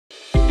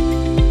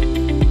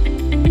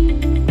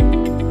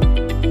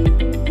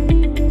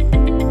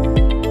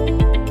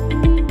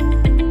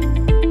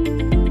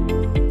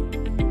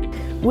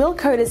Will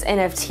Koda's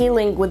NFT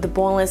link with the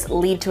Bornless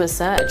lead to a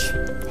surge?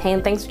 Hey,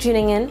 and thanks for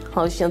tuning in.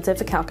 Host Shilton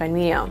for Kalkine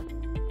Media.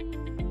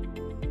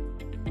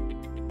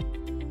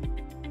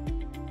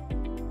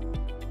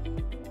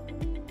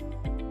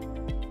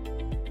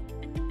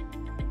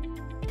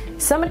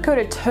 Summit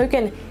Koda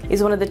token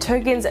is one of the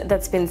tokens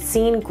that's been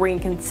seen green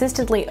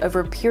consistently over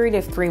a period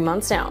of 3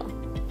 months now.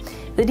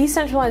 The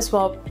decentralized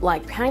swap,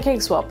 like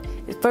Pancakeswap,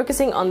 is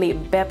focusing on the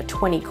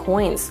BEP20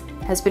 coins,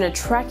 has been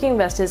attracting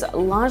investors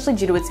largely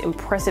due to its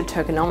impressive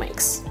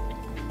tokenomics.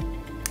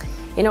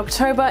 In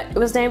October, it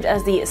was named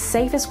as the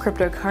safest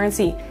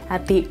cryptocurrency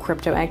at the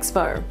Crypto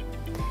Expo.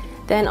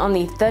 Then on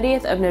the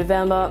 30th of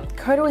November,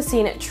 Koda was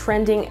seen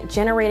trending,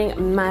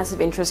 generating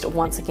massive interest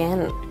once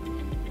again.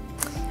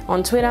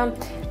 On Twitter,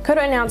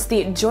 Koda announced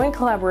the joint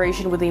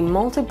collaboration with the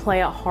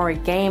multiplayer horror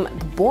game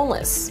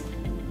Bornless.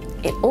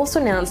 It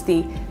also announced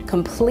the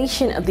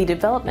completion of the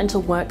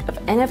developmental work of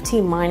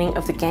NFT mining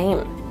of the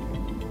game.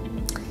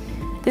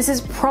 This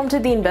has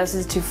prompted the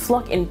investors to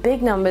flock in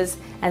big numbers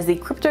as the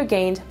crypto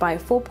gained by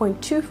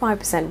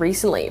 4.25%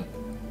 recently.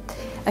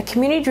 A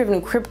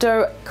community-driven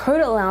crypto,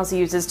 Koda allows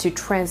users to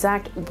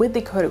transact with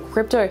the Koda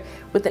crypto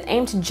with an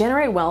aim to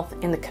generate wealth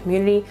in the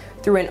community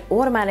through an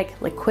automatic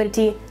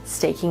liquidity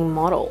staking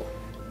model.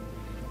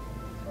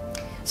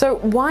 So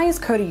why is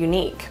Koda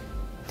unique?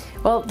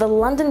 Well, the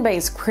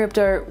London-based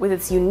crypto with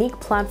its unique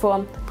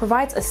platform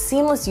provides a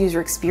seamless user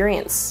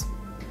experience.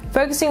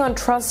 Focusing on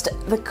trust,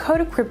 the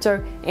Koda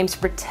crypto aims to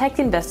protect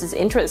investors'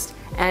 interest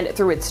and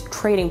through its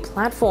trading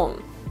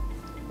platform.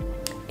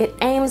 It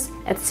aims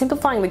at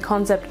simplifying the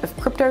concept of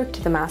crypto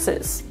to the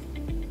masses.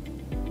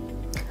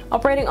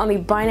 Operating on the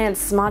Binance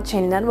Smart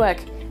Chain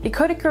network, the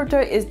Koda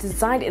crypto is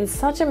designed in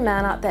such a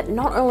manner that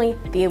not only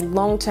the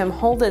long-term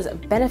holders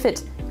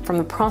benefit from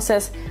the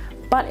process,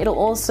 but it'll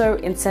also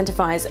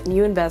incentivize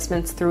new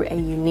investments through a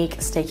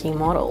unique staking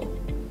model.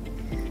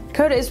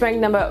 Koda is ranked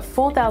number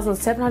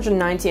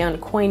 4,790 on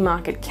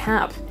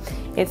CoinMarketCap.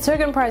 Its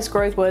token price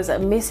growth was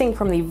missing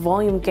from the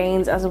volume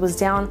gains as it was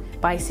down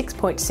by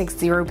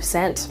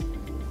 6.60%.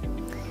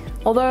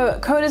 Although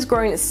Koda's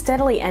grown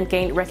steadily and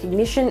gained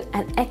recognition,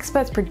 and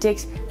experts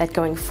predict that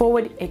going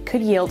forward it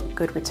could yield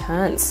good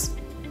returns.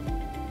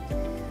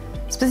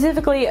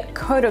 Specifically,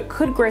 Koda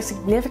could grow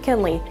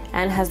significantly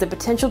and has the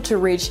potential to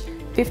reach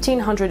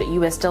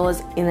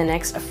 $1,500 in the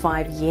next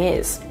 5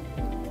 years.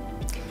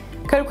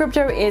 Koda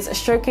crypto is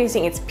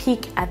showcasing its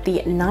peak at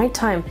the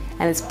nighttime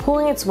and is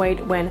pulling its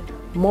weight when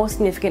more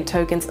significant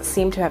tokens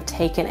seem to have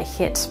taken a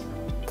hit.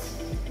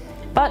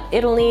 But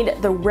it'll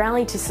need the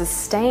rally to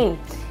sustain,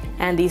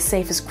 and the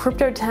safest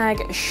crypto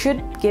tag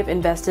should give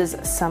investors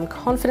some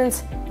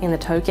confidence in the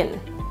token.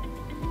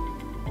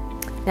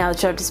 Now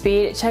that you're up to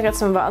speed, check out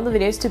some of our other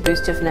videos to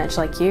boost your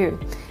financial IQ.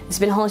 This has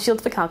been Holland Shield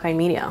for Kalkine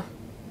Media.